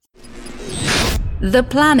The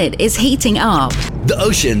planet is heating up. The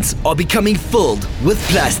oceans are becoming filled with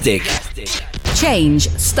plastic. Change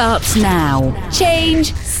starts now.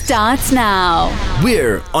 Change starts now.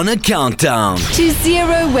 We're on a countdown To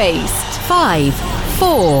zero waste. 5,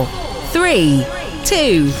 4, 3,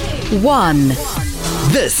 2, 1.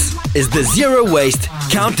 This is the Zero Waste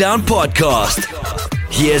Countdown Podcast.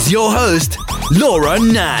 Here's your host, Laura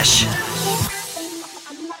Nash.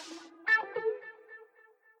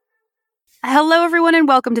 Hello, everyone, and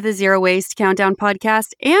welcome to the Zero Waste Countdown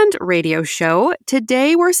podcast and radio show.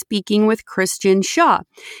 Today, we're speaking with Christian Shaw.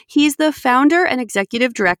 He's the founder and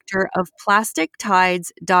executive director of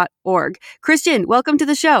plastictides.org. Christian, welcome to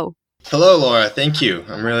the show. Hello, Laura. Thank you.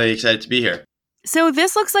 I'm really excited to be here. So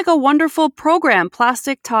this looks like a wonderful program,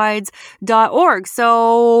 plastictides.org.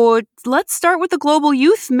 So let's start with the Global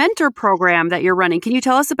Youth Mentor Program that you're running. Can you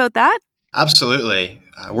tell us about that? Absolutely.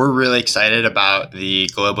 We're really excited about the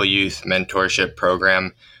Global Youth Mentorship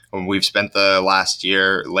Program. We've spent the last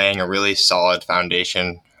year laying a really solid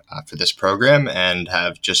foundation for this program and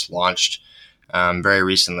have just launched very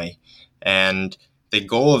recently. And the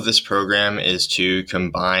goal of this program is to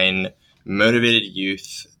combine motivated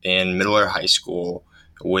youth in middle or high school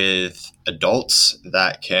with adults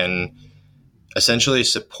that can essentially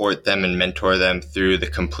support them and mentor them through the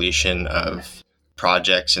completion of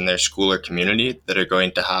projects in their school or community that are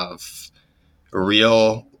going to have a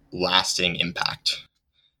real lasting impact.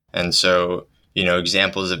 And so,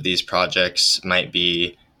 examples of these projects might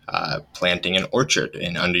be planting an orchard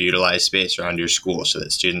in underutilized space around your school so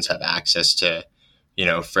that students have access to,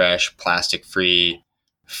 fresh, plastic-free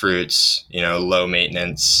fruits, low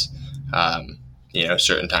maintenance,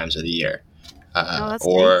 certain times of the year. Nice.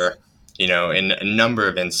 In a number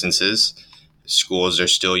of instances, schools are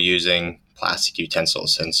still using plastic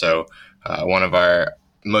utensils. And so one of our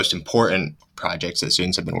most important projects that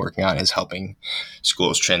students have been working on is helping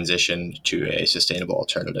schools transition to a sustainable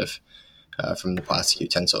alternative from the plastic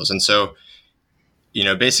utensils. And so,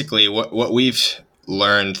 basically what we've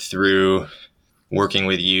learned through working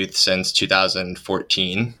with youth since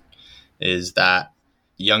 2014 is that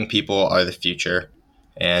young people are the future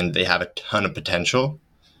and they have a ton of potential.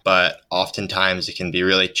 But oftentimes it can be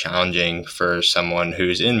really challenging for someone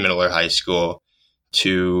who's in middle or high school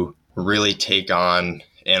to really take on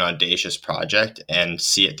an audacious project and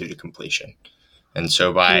see it through to completion. And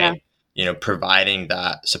so by, providing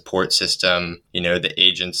that support system, the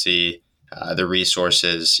agency, the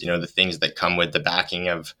resources, the things that come with the backing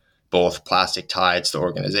of both Plastic Tides, the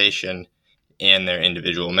organization, and their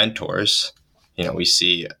individual mentors, we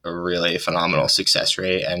see a really phenomenal success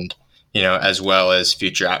rate and as well as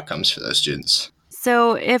future outcomes for those students.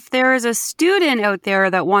 So if there is a student out there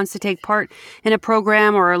that wants to take part in a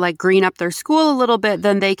program or like green up their school a little bit,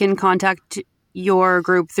 then they can contact your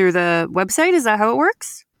group through the website. Is that how it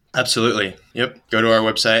works? Absolutely. Yep. Go to our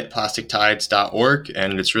website, plastictides.org,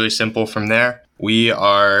 and it's really simple from there. We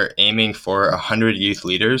are aiming for 100 youth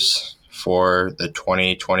leaders for the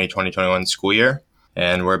 2020-2021 school year.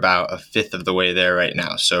 And we're about a fifth of the way there right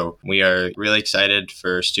now. So we are really excited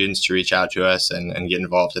for students to reach out to us and get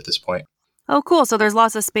involved at this point. Oh, cool. So there's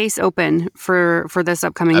lots of space open for this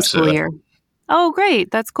upcoming school year. Oh, great.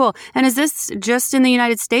 That's cool. And is this just in the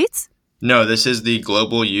United States? No, this is the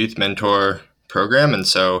Global Youth Mentor Program. And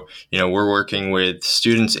so, we're working with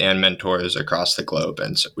students and mentors across the globe.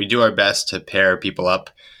 And so we do our best to pair people up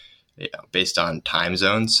based on time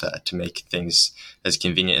zones to make things as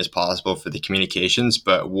convenient as possible for the communications.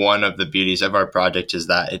 But one of the beauties of our project is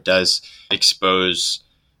that it does expose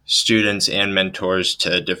students and mentors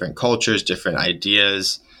to different cultures, different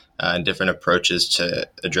ideas, and different approaches to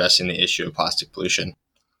addressing the issue of plastic pollution.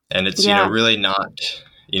 And it's, really not,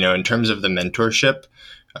 in terms of the mentorship,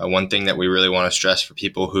 one thing that we really want to stress for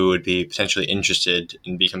people who would be potentially interested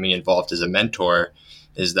in becoming involved as a mentor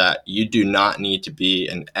is that you do not need to be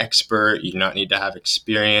an expert. You do not need to have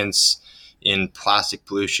experience in plastic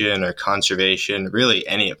pollution or conservation, really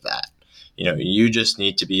any of that. You just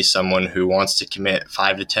need to be someone who wants to commit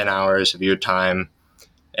 5 to 10 hours of your time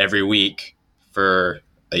every week for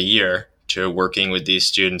a year to working with these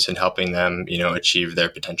students and helping them, achieve their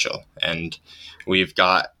potential. And we've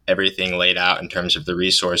got everything laid out in terms of the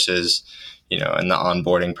resources, and the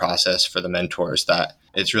onboarding process for the mentors that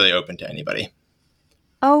it's really open to anybody.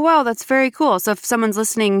 Oh, wow. That's very cool. So if someone's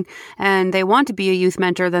listening and they want to be a youth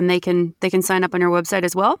mentor, then they can sign up on your website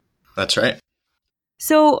as well? That's right.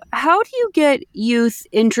 So how do you get youth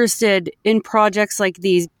interested in projects like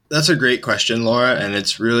these? That's a great question, Laura. And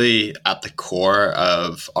it's really at the core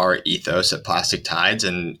of our ethos at Plastic Tides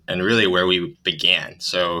and really where we began.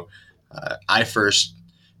 So I first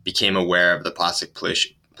became aware of the plastic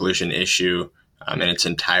pollution issue in its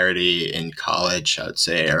entirety in college, I would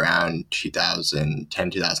say around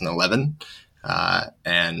 2010, 2011.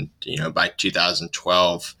 And, by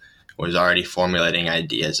 2012, was already formulating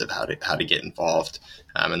ideas of how to get involved.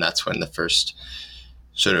 And that's when the first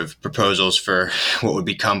sort of proposals for what would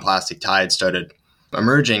become Plastic Tide started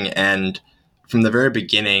emerging. And from the very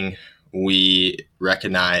beginning, we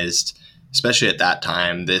recognized, especially at that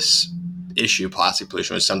time, this issue, plastic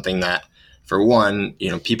pollution, was something that, for one,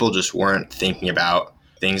 people just weren't thinking about.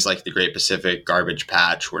 Things like the Great Pacific Garbage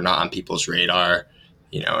Patch were not on people's radar,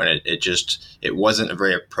 and it wasn't a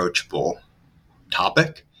very approachable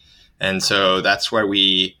topic. And so that's why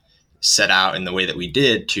we set out in the way that we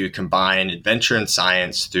did to combine adventure and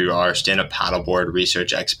science through our stand-up paddleboard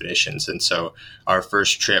research expeditions. And so our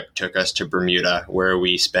first trip took us to Bermuda, where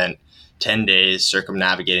we spent 10 days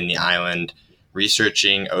circumnavigating the island,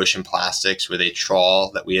 researching ocean plastics with a trawl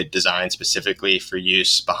that we had designed specifically for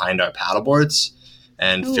use behind our paddleboards,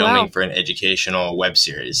 and filming for an educational web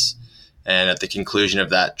series. And at the conclusion of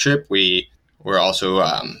that trip, we were also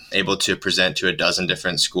able to present to a dozen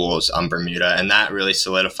different schools on Bermuda. And that really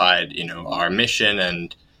solidified, our mission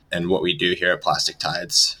and what we do here at Plastic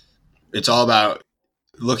Tides. It's all about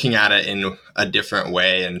looking at it in a different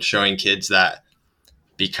way and showing kids that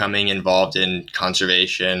becoming involved in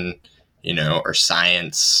conservation, or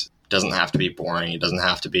science doesn't have to be boring. It doesn't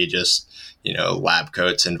have to be just, lab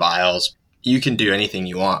coats and vials. You can do anything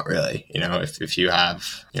you want, really, if you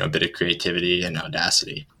have, a bit of creativity and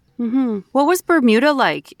audacity. Mm-hmm. What was Bermuda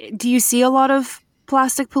like? Do you see a lot of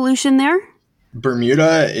plastic pollution there?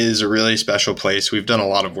 Bermuda is a really special place. We've done a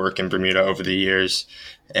lot of work in Bermuda over the years,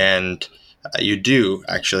 and you do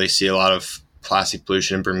actually see a lot of plastic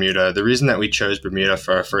pollution in Bermuda. The reason that we chose Bermuda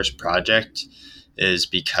for our first project is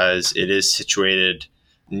because it is situated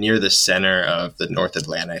near the center of the North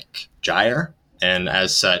Atlantic Gyre, and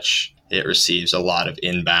as such, it receives a lot of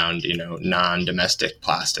inbound, non-domestic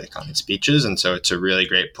plastic on its beaches. And so it's a really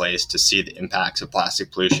great place to see the impacts of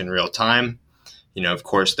plastic pollution in real time. Of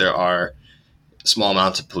course, there are small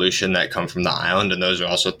amounts of pollution that come from the island, and those are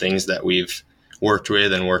also things that we've worked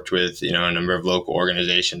with, a number of local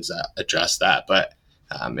organizations that address that. But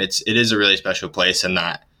it is a really special place, and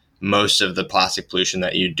that most of the plastic pollution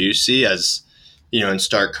that you do see, as, in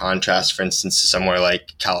stark contrast, for instance, to somewhere like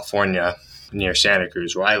California, near Santa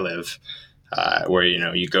Cruz, where I live, where,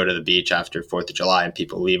 you go to the beach after 4th of July and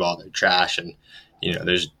people leave all their trash, and,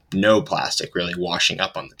 there's no plastic really washing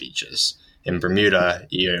up on the beaches. In Bermuda,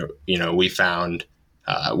 we found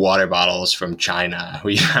water bottles from China.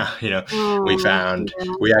 We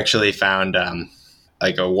actually found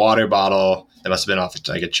like a water bottle that must have been off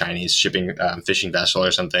like a Chinese shipping fishing vessel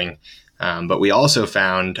or something. But we also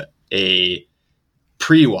found a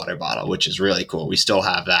pre-water bottle, which is really cool. We still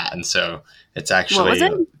have that. And so it's actually, what was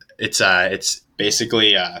it? It's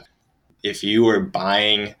basically, if you were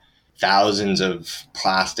buying thousands of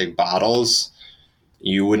plastic bottles,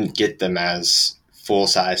 you wouldn't get them as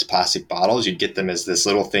full-size plastic bottles. You'd get them as this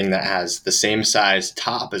little thing that has the same size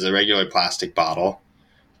top as a regular plastic bottle,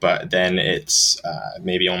 but then it's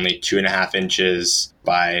maybe only 2.5 inches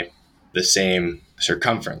by the same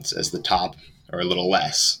circumference as the top, or a little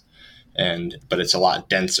less. But it's a lot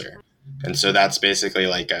denser. And so that's basically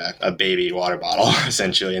like a baby water bottle,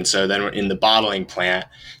 essentially. And so then in the bottling plant,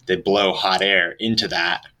 they blow hot air into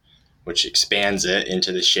that, which expands it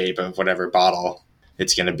into the shape of whatever bottle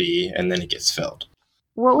it's going to be, and then it gets filled.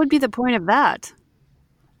 What would be the point of that?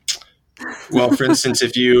 Well, for instance,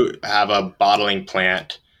 if you have a bottling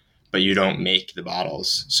plant, but you don't make the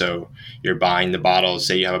bottles, so you're buying the bottles,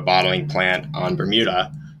 say you have a bottling plant on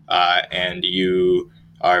Bermuda, and you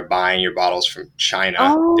are buying your bottles from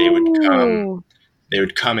China, they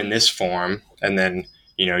would come in this form, and then,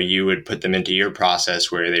 you would put them into your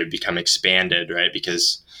process where they would become expanded, right?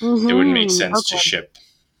 Because it wouldn't make sense to ship.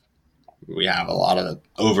 We have a lot of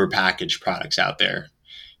over-packaged products out there,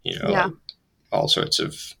 like all sorts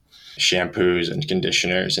of shampoos and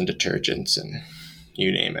conditioners and detergents and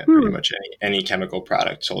you name it. Pretty much any chemical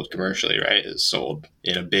product sold commercially, right, is sold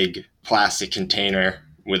in a big plastic container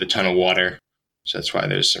with a ton of water. So that's why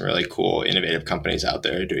there's some really cool, innovative companies out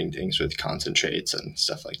there doing things with concentrates and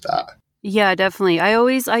stuff like that. Yeah, definitely. I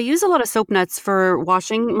use a lot of soap nuts for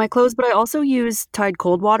washing my clothes, but I also use Tide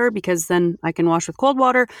cold water because then I can wash with cold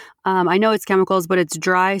water. I know it's chemicals, but it's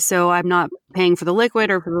dry, so I'm not paying for the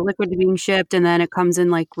liquid or for the liquid being shipped, and then it comes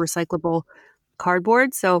in like recyclable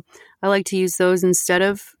cardboard. So I like to use those instead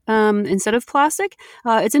of plastic.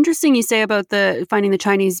 It's interesting you say about finding the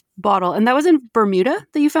Chinese bottle, and that was in Bermuda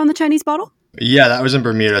that you found the Chinese bottle? Yeah, that was in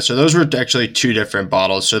Bermuda. So those were actually two different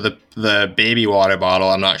bottles. So the baby water bottle,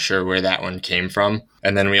 I'm not sure where that one came from.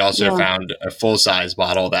 And then we also Yeah. found a full-size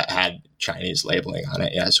bottle that had Chinese labeling on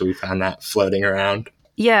it. Yeah, so we found that floating around.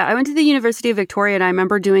 Yeah, I went to the University of Victoria, and I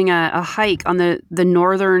remember doing a hike on the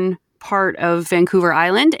northern part of Vancouver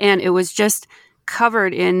Island, and it was just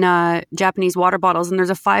covered in Japanese water bottles. And there's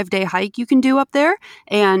a 5-day hike you can do up there.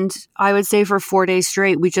 And I would say for 4 days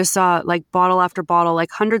straight, we just saw like bottle after bottle,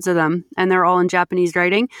 like hundreds of them, and they're all in Japanese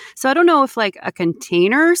writing. So I don't know if like a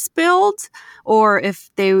container spilled or if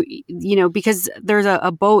they, because there's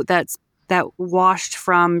a boat that washed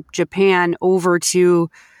from Japan over to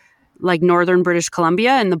like northern British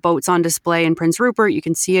Columbia, and the boat's on display in Prince Rupert. You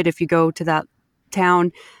can see it if you go to that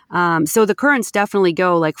town. So the currents definitely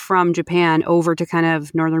go like from Japan over to kind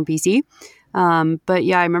of northern BC. But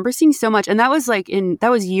yeah, I remember seeing so much, and that was like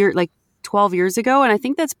 12 years ago. And I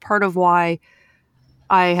think that's part of why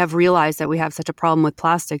I have realized that we have such a problem with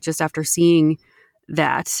plastic just after seeing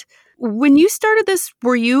that. When you started this,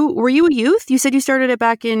 were you a youth? You said you started it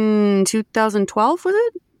back in 2012, was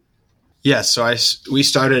it? Yeah, so we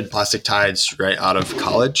started Plastic Tides right out of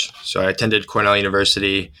college. So I attended Cornell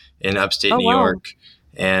University in upstate New York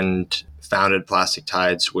and founded Plastic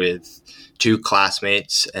Tides with 2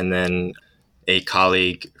 classmates and then a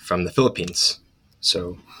colleague from the Philippines.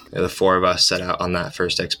 So the 4 of us set out on that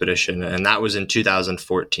first expedition, and that was in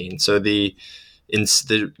 2014. So the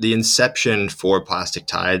inception for Plastic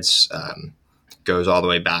Tides goes all the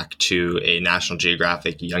way back to a National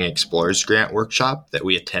Geographic Young Explorers Grant workshop that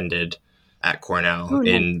we attended at Cornell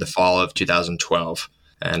in the fall of 2012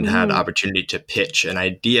 and had opportunity to pitch an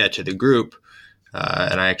idea to the group.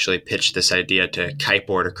 And I actually pitched this idea to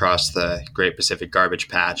kiteboard across the Great Pacific Garbage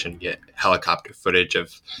Patch and get helicopter footage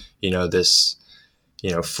of, this,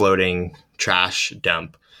 floating trash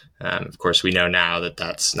dump. Of course, we know now that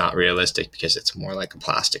that's not realistic because it's more like a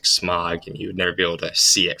plastic smog and you would never be able to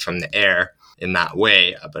see it from the air in that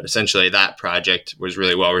way. But essentially that project was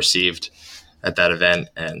really well received at that event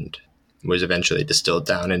and was eventually distilled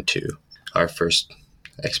down into our first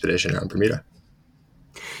expedition around Bermuda.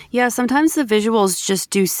 Yeah, sometimes the visuals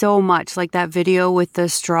just do so much, like that video with the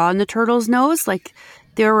straw in the turtle's nose. Like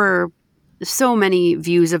there were so many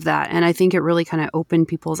views of that, and I think it really kind of opened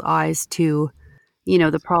people's eyes to,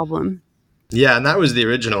 the problem. Yeah, and that was the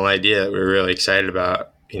original idea that we were really excited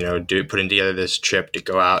about, putting together this trip to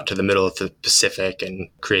go out to the middle of the Pacific and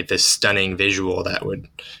create this stunning visual that would,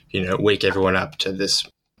 wake everyone up to this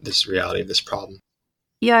reality of this problem.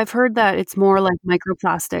 Yeah, I've heard that it's more like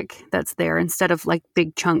microplastic that's there instead of like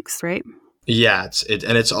big chunks, right? Yeah,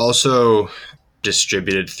 it's also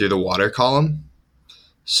distributed through the water column.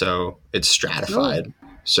 So it's stratified.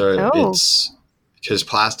 So it's because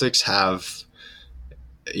plastics have,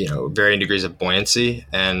 varying degrees of buoyancy,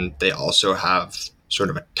 and they also have sort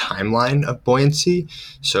of a timeline of buoyancy.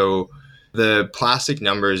 So the plastic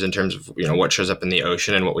numbers in terms of, what shows up in the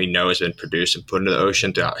ocean and what we know has been produced and put into the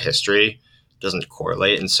ocean throughout history doesn't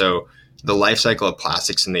correlate. And so the life cycle of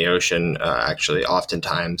plastics in the ocean, actually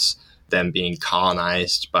oftentimes them being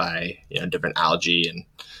colonized by, different algae and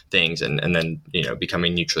things and then,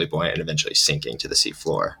 becoming neutrally buoyant and eventually sinking to the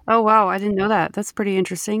seafloor. Oh, wow. I didn't know that. That's pretty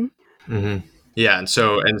interesting. Mm-hmm. Yeah. And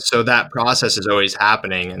so that process is always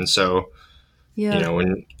happening. And so,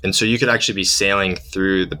 so you could actually be sailing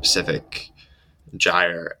through the Pacific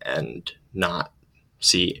gyre and not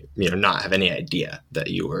see, not have any idea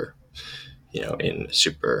that you were, in a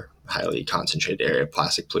super highly concentrated area of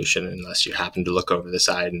plastic pollution unless you happen to look over the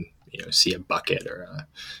side and, see a bucket or a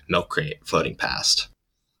milk crate floating past.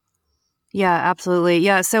 Yeah, absolutely.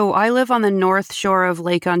 Yeah. So I live on the north shore of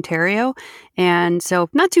Lake Ontario, and so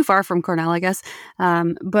not too far from Cornell, I guess.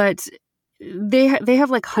 But they have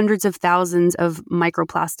like hundreds of thousands of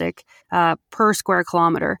microplastic per square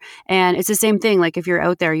kilometer, and it's the same thing. Like if you're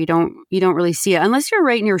out there, you don't really see it unless you're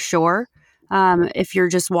right near shore. If you're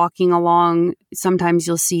just walking along, sometimes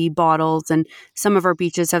you'll see bottles, and some of our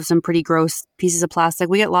beaches have some pretty gross pieces of plastic.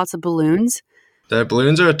 We get lots of balloons. The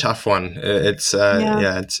balloons are a tough one. It's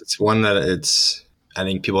it's one that I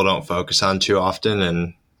think people don't focus on too often,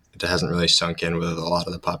 and it hasn't really sunk in with a lot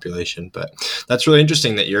of the population. But that's really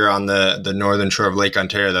interesting that you're on the northern shore of Lake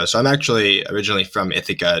Ontario, though. So I'm actually originally from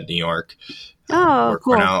Ithaca, New York, where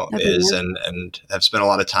Cool. Cornell is, and have spent a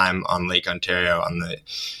lot of time on Lake Ontario on the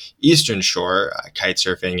eastern shore, kite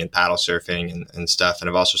surfing and paddle surfing and stuff. And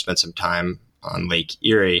I've also spent some time on Lake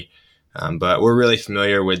Erie. But we're really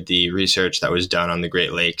familiar with the research that was done on the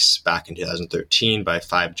Great Lakes back in 2013 by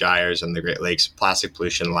 5 gyres and the Great Lakes Plastic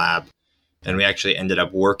Pollution Lab. And we actually ended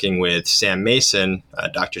up working with Sam Mason,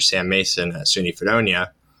 Dr. Sam Mason at SUNY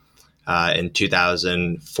Fredonia in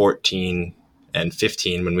 2014 and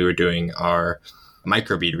 15 when we were doing our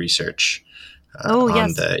microbead research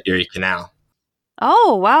on the Erie Canal.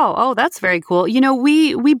 Oh, wow. Oh, that's very cool.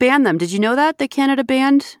 We banned them. Did you know that Canada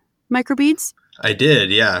banned microbeads? I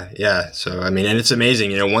did, yeah. So, I mean, and it's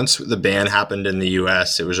amazing. Once the ban happened in the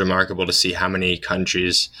U.S., it was remarkable to see how many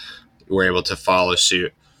countries were able to follow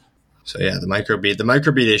suit. So, yeah, the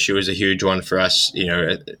microbead issue was a huge one for us.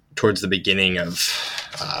 Towards the beginning of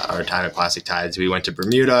our time at Plastic Tides, we went to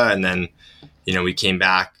Bermuda, and then, we came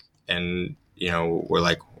back, and we're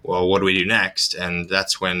like, well, what do we do next? And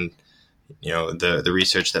that's when the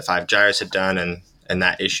research that Five Gyres had done, and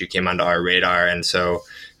that issue came onto our radar, and so.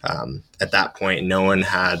 At that point, no one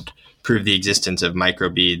had proved the existence of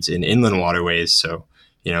microbeads in inland waterways, so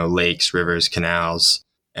lakes, rivers, canals.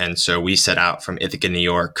 And so we set out from Ithaca, New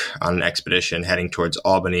York, on an expedition heading towards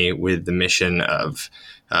Albany with the mission of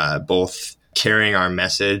both carrying our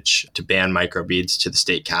message to ban microbeads to the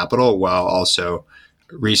state capital, while also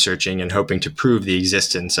researching and hoping to prove the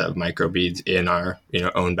existence of microbeads in our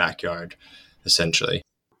own backyard, essentially.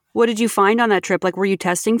 What did you find on that trip? Like, were you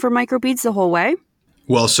testing for microbeads the whole way?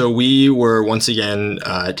 Well, so we were once again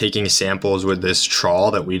taking samples with this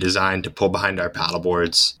trawl that we designed to pull behind our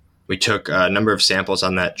paddleboards. We took a number of samples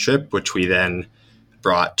on that trip, which we then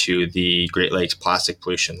brought to the Great Lakes Plastic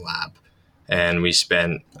Pollution Lab. And we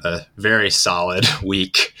spent a very solid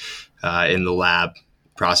week in the lab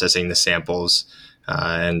processing the samples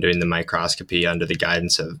and doing the microscopy under the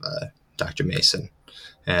guidance of Dr. Mason.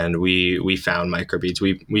 And we found microbeads.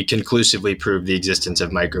 We conclusively proved the existence of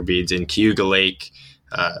microbeads in Cayuga Lake,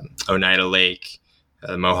 Oneida Lake,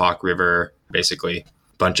 Mohawk River, basically a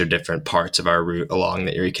bunch of different parts of our route along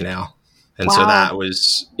the Erie Canal. And Wow. So that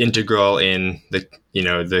was integral in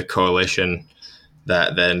the coalition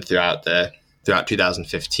that then throughout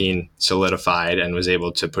 2015 solidified and was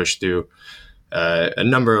able to push through a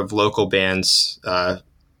number of local bans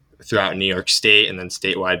throughout New York State, and then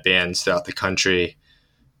statewide bans throughout the country.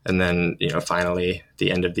 And then, finally, at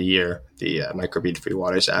the end of the year, the Microbead Free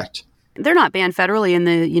Waters Act. They're not banned federally in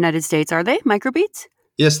the United States, are they? Microbeads?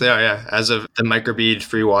 Yes, they are, yeah. As of the Microbead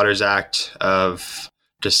Free Waters Act of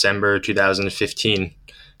December 2015.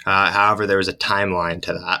 However, there was a timeline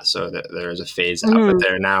to that, so that there was a phase out, but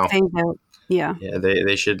they're now... Phased out. Yeah. Yeah,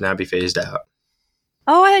 they should now be phased out.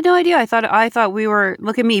 Oh, I had no idea. I thought we were,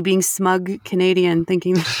 look at me being smug Canadian,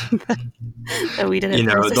 thinking that we did it.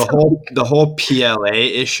 The whole PLA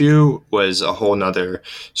issue was a whole nother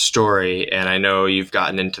story, and I know you've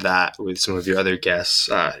gotten into that with some of your other guests,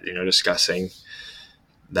 discussing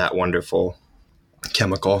that wonderful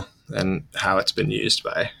chemical and how it's been used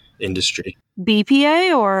by industry.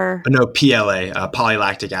 BPA or? No, PLA,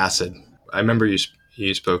 polylactic acid. I remember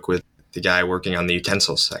you spoke with the guy working on the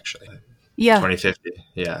utensils, actually. Yeah. 2050.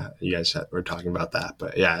 Yeah, you guys were talking about that.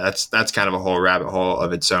 But yeah, that's kind of a whole rabbit hole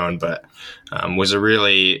of its own, but was a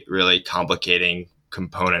really, really complicating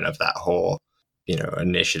component of that whole,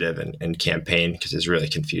 initiative and campaign, because it's really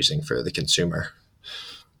confusing for the consumer.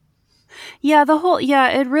 Yeah,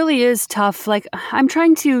 it really is tough. Like, I'm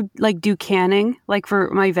trying to do canning, for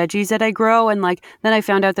my veggies that I grow. And then I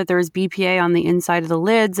found out that there was BPA on the inside of the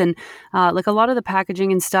lids, and a lot of the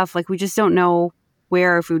packaging and stuff, we just don't know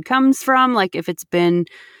where our food comes from, if it's been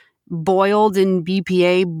boiled in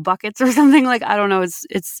BPA buckets or something. I don't know.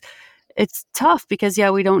 It's tough because,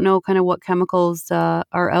 we don't know kind of what chemicals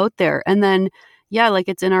are out there. And then,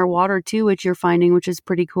 it's in our water too, which you're finding, which is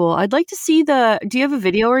pretty cool. I'd like to see do you have a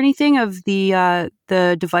video or anything of the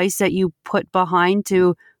device that you put behind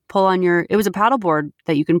to pull on it was a paddleboard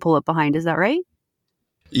that you can pull it behind. Is that right?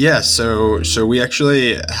 Yeah, so we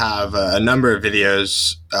actually have a number of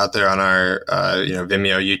videos out there on our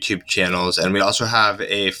Vimeo, YouTube channels, and we also have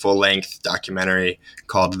a full-length documentary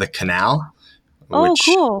called The Canal, which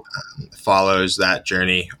cool. Follows that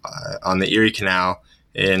journey on the Erie Canal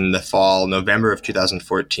in the fall, November of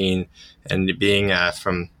 2014. And being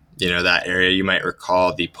from that area, you might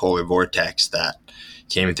recall the polar vortex that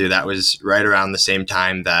came through. That was right around the same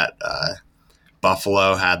time that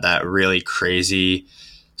Buffalo had that really crazy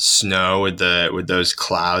snow with those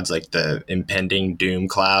clouds, the impending doom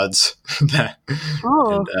clouds. I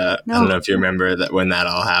don't know if you remember that when that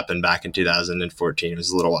all happened back in 2014. It was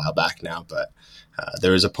a little while back now, but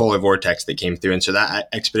there was a polar vortex that came through, and so that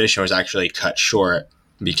expedition was actually cut short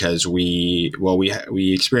because we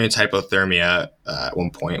experienced hypothermia at one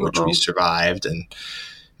point, which we survived and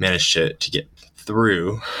managed to get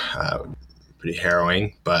through. Pretty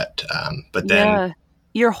harrowing, but then.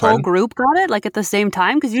 Your whole group got it at the same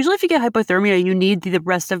time? Because usually if you get hypothermia, you need the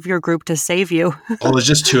rest of your group to save you. Well, it was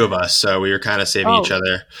just two of us, so we were kind of saving each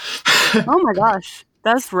other. Oh my gosh,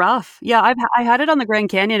 that's rough. Yeah, I had it on the Grand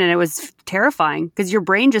Canyon, and it was terrifying because your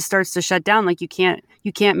brain just starts to shut down. You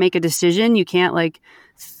can't make a decision. You can't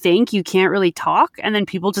think you can't really talk, and then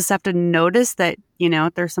people just have to notice that,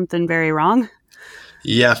 there's something very wrong.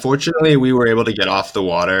 Yeah, fortunately, we were able to get off the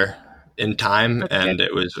water in time, That's and good.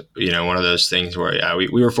 it was, one of those things where, we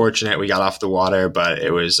were fortunate we got off the water, but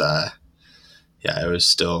it was, it was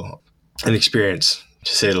still an experience,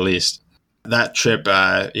 to say the least. That trip,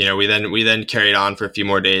 we then carried on for a few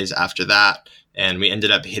more days after that, and we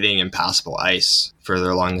ended up hitting impassable ice further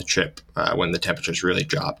along the trip when the temperatures really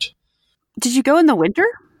dropped. Did you go in the winter?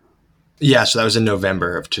 Yeah, so that was in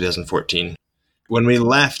November of 2014. When we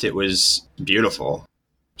left, it was beautiful.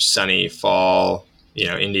 Sunny fall,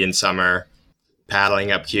 Indian summer,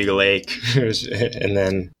 paddling up Cuba Lake,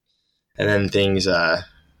 and then things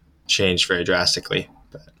changed very drastically.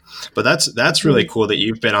 But that's really cool that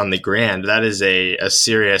you've been on the Grand. That is a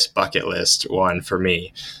serious bucket list one for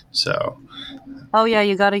me. So. Oh yeah,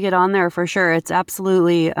 you got to get on there for sure. It's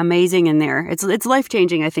absolutely amazing in there. It's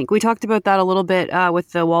life-changing, I think. We talked about that a little bit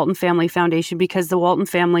with the Walton Family Foundation, because the Walton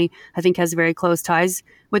family, I think, has very close ties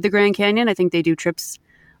with the Grand Canyon. I think they do trips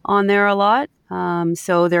on there a lot.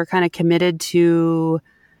 So they're kind of committed to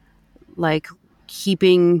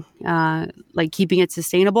keeping it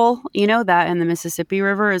sustainable, that and the Mississippi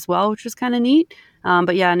River as well, which was kind of neat.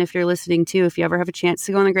 But yeah, and if you're listening too, if you ever have a chance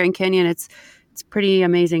to go in the Grand Canyon, it's pretty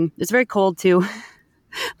amazing. It's very cold too.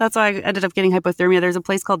 That's why I ended up getting hypothermia. There's a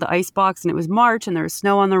place called the Ice Box, and it was March, and there was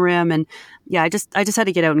snow on the rim, and yeah, I just had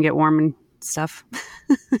to get out and get warm and stuff.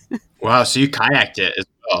 Wow, so you kayaked it as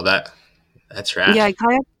well. That's rad. Yeah, I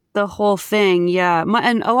kayaked the whole thing. Yeah,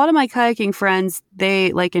 and a lot of my kayaking friends,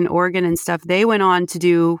 they like in Oregon and stuff, they went on to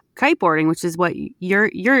do kiteboarding, which is what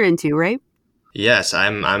you're into, right? Yes,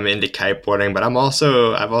 I'm into kiteboarding, but I've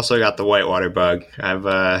also got the whitewater bug.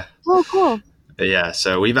 Oh, cool. Yeah,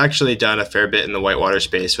 so we've actually done a fair bit in the whitewater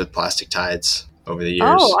space with plastic tides over the years.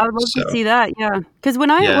 Oh, I would love to see that. Yeah, because when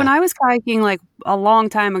I was kayaking like a long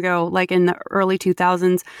time ago, like in the early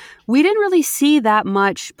 2000s, we didn't really see that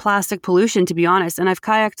much plastic pollution, to be honest. And I've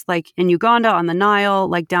kayaked like in Uganda on the Nile,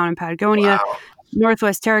 like down in Patagonia, Wow.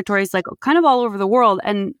 Northwest Territories, like kind of all over the world.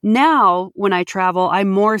 And now when I travel, I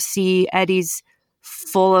more see eddies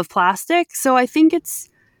full of plastic. So I think it's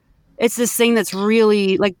this thing that's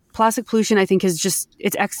really like plastic pollution, I think it's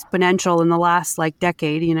exponential in the last like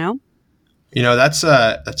decade, That's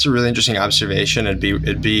a really interesting observation.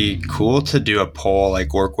 It'd be cool to do a poll,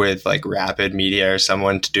 like work with like Rapid Media or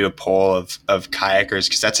someone to do a poll of kayakers,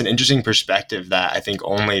 because that's an interesting perspective that I think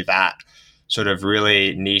only that sort of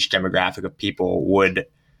really niche demographic of people would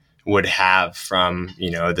have from,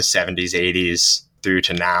 the 70s, 80s through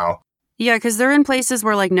to now. Yeah, because they're in places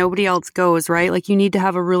where like nobody else goes, right? Like you need to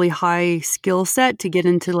have a really high skill set to get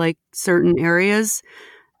into like certain areas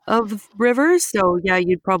of rivers. So yeah,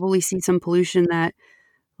 you'd probably see some pollution that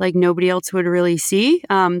like nobody else would really see.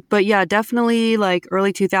 But yeah, definitely like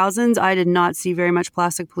early 2000s, I did not see very much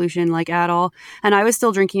plastic pollution like at all. And I was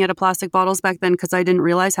still drinking out of plastic bottles back then because I didn't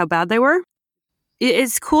realize how bad they were.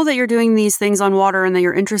 It's cool that you're doing these things on water and that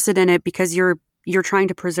you're interested in it because you're trying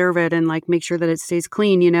to preserve it and like make sure that it stays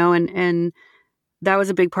clean, and that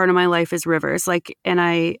was a big part of my life is rivers. Like, and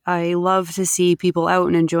I love to see people out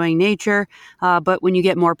and enjoying nature. But when you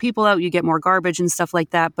get more people out, you get more garbage and stuff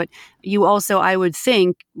like that. But you also, I would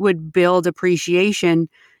think, would build appreciation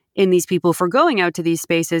in these people for going out to these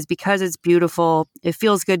spaces because it's beautiful. It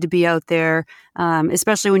feels good to be out there,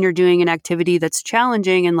 especially when you're doing an activity that's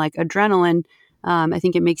challenging and like adrenaline. I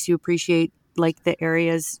think it makes you appreciate like the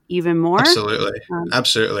areas even more.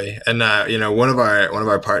 Absolutely. And one of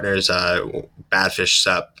our partners, Badfish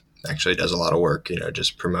Sup, actually does a lot of work,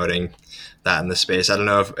 just promoting that in the space. I don't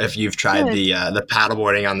know if you've tried the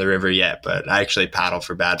paddleboarding on the river yet, but I actually paddle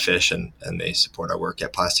for Badfish, and they support our work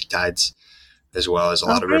at Plastic Tides, as well as a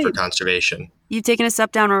lot of river conservation. You've taken a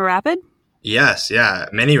SUP down a rapid? Yes, yeah,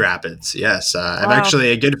 many rapids. Yes, I've actually,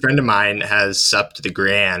 a good friend of mine has supped the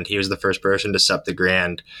Grand. He was the first person to sup the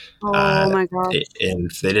Grand. Oh my god! And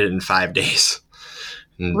they did it in 5 days.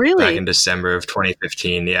 Really? Back in December of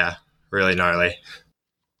 2015. Yeah, really gnarly.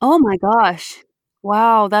 Oh my gosh!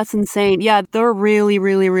 Wow, that's insane. Yeah, they're really,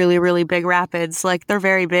 really, really, really big rapids. Like they're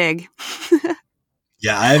very big.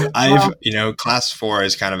 Yeah, I've class 4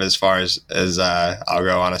 is kind of as far as I'll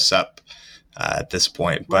go on a sup. At this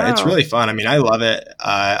point, but It's really fun. I mean, I love it.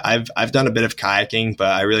 I've done a bit of kayaking, but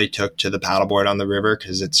I really took to the paddleboard on the river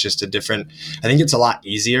because it's just I think it's a lot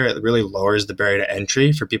easier. It really lowers the barrier to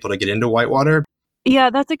entry for people to get into whitewater.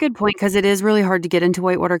 Yeah, that's a good point because it is really hard to get into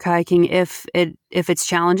whitewater kayaking if it's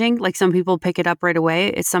challenging. Like some people pick it up right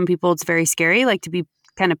away. Some people it's very scary, like to be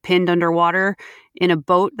kind of pinned underwater in a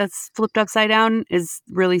boat that's flipped upside down is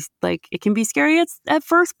really like, it can be scary at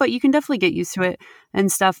first, but you can definitely get used to it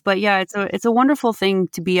and stuff. But yeah, it's a wonderful thing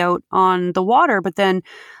to be out on the water. But then,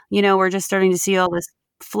 we're just starting to see all this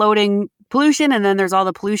floating pollution, and then there's all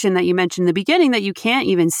the pollution that you mentioned in the beginning that you can't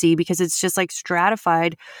even see because it's just like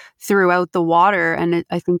stratified throughout the water, and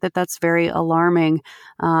I think that that's very alarming.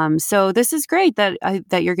 So this is great that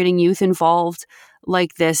you're getting youth involved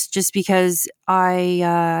like this, just because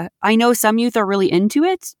I know some youth are really into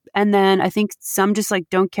it, and then I think some just like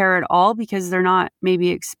don't care at all because they're not maybe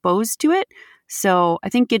exposed to it. So I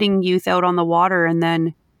think getting youth out on the water, and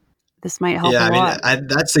then this might help a lot.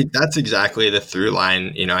 That's exactly the through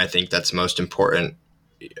line. I think that's most important.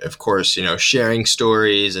 Of course, sharing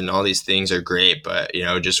stories and all these things are great, but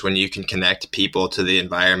just when you can connect people to the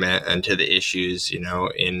environment and to the issues,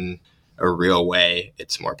 in a real way,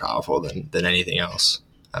 it's more powerful than anything else.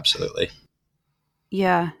 Absolutely.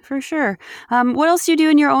 Yeah, for sure. What else do you do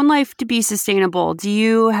in your own life to be sustainable? Do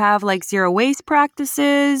you have like zero waste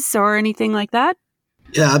practices or anything like that?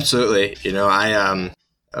 Yeah, absolutely. I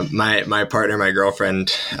my partner, my girlfriend,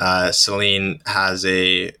 Celine, has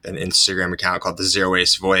an Instagram account called the Zero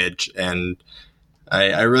Waste Voyage, and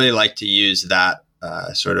I really like to use that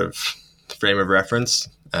sort of frame of reference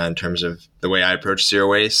in terms of the way I approach zero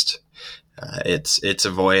waste. It's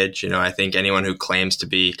a voyage. I think anyone who claims to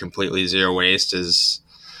be completely zero waste is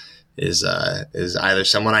either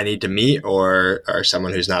someone I need to meet or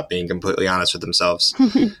someone who's not being completely honest with themselves.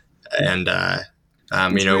 And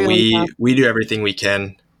we do everything we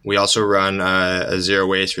can. We also run a zero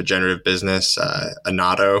waste regenerative business,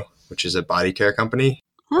 Anato, which is a body care company.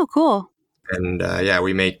 Oh, cool. And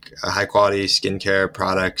we make high quality skincare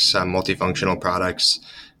products, multifunctional products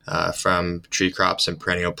from tree crops and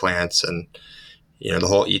perennial plants. And, the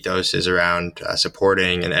whole ethos is around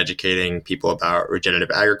supporting and educating people about regenerative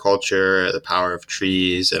agriculture, the power of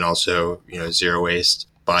trees, and also, zero waste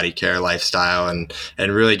body care lifestyle, and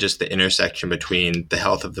really just the intersection between the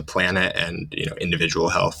health of the planet and individual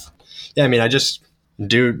health. Yeah, I just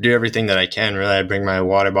do everything that I can. Really, I bring my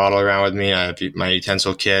water bottle around with me. I have my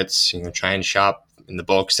utensil kits. Try and shop in the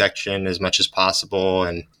bulk section as much as possible,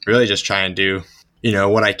 and really just try and do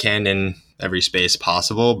what I can in every space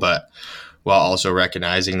possible, but while also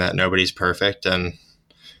recognizing that nobody's perfect, and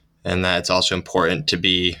that it's also important to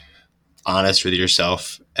be honest with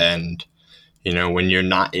yourself, and when you're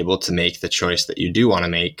not able to make the choice that you do want to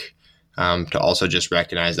make, to also just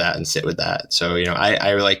recognize that and sit with that. So,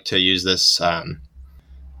 I like to use this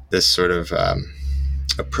sort of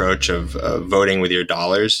approach of voting with your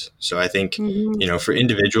dollars. So I think, for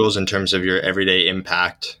individuals, in terms of your everyday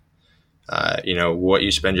impact, what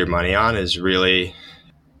you spend your money on is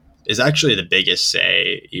actually the biggest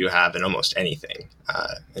say you have in almost anything,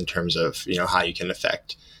 in terms of, how you can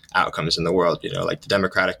affect outcomes in the world. Like the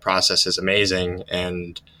democratic process is amazing,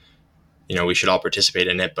 and we should all participate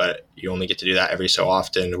in it, but you only get to do that every so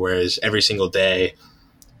often. Whereas every single day,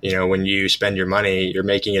 when you spend your money, you're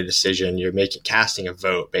making a decision, casting a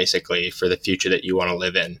vote basically for the future that you want to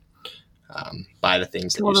live in, by the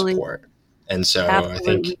things that you support. And so I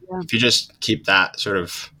think if you just keep that sort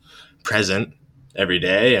of present every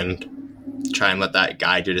day and try and let that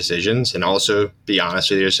guide your decisions, and also be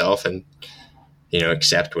honest with yourself, and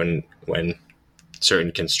accept when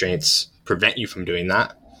certain constraints prevent you from doing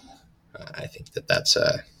that, I think that's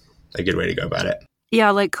a good way to go about it. Yeah,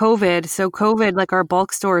 like COVID. So COVID, like our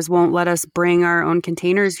bulk stores won't let us bring our own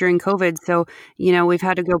containers during COVID. So, we've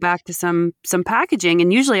had to go back to some packaging,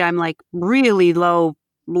 and usually I'm like really low,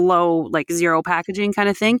 like zero packaging kind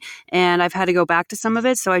of thing. And I've had to go back to some of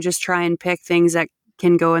it. So I just try and pick things that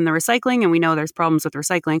can go in the recycling, and we know there's problems with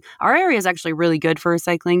recycling. Our area is actually really good for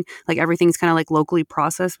recycling. Like everything's kind of like locally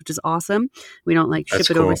processed, which is awesome. We don't like ship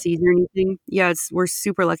it overseas or anything. Yeah, we're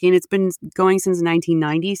super lucky, and it's been going since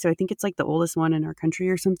 1990. So I think it's like the oldest one in our country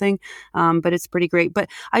or something. But it's pretty great. But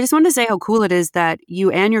I just wanted to say how cool it is that you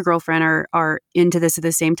and your girlfriend are into this at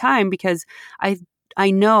the same time, because I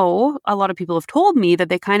know a lot of people have told me that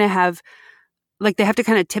they kind of have, like, they have to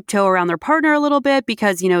kind of tiptoe around their partner a little bit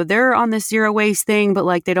because, they're on this zero waste thing, but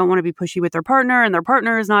like they don't want to be pushy with their partner, and their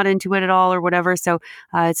partner is not into it at all or whatever. So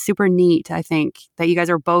it's super neat, I think, that you guys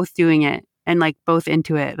are both doing it and like both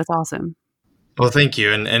into it. That's awesome. Well, thank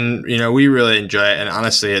you. And we really enjoy it. And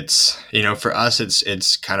honestly, it's, for us,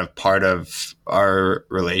 it's kind of part of our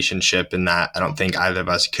relationship, in that I don't think either of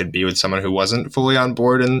us could be with someone who wasn't fully on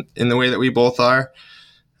board in the way that we both are,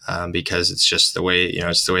 because it's just the way,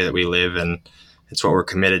 it's the way that we live. And it's what we're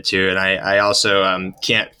committed to. And I also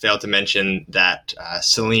can't fail to mention that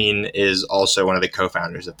Celine is also one of the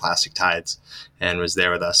co-founders of Plastic Tides and was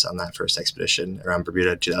there with us on that first expedition around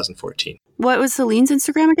Bermuda 2014. What was Celine's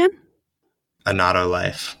Instagram again? Anato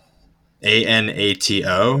Life.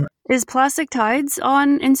 ANATO. Is Plastic Tides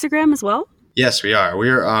on Instagram as well? Yes, we are. We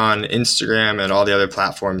are on Instagram and all the other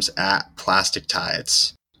platforms at Plastic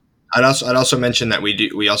Tides. I'd also mention that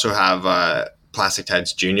we also have Plastic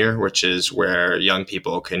Tides Junior, which is where young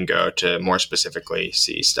people can go to more specifically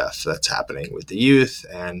see stuff that's happening with the youth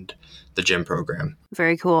and the gym program.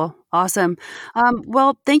 Very cool. Awesome.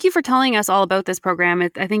 Well, thank you for telling us all about this program.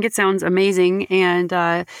 I think it sounds amazing,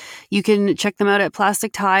 and you can check them out at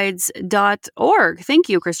plastictides.org. Thank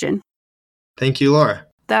you, Christian. Thank you, Laura.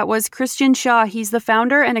 That was Christian Shaw. He's the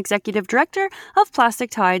founder and executive director of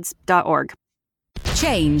plastictides.org.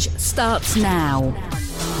 Change starts now.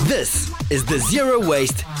 This is the Zero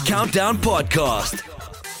Waste Countdown Podcast.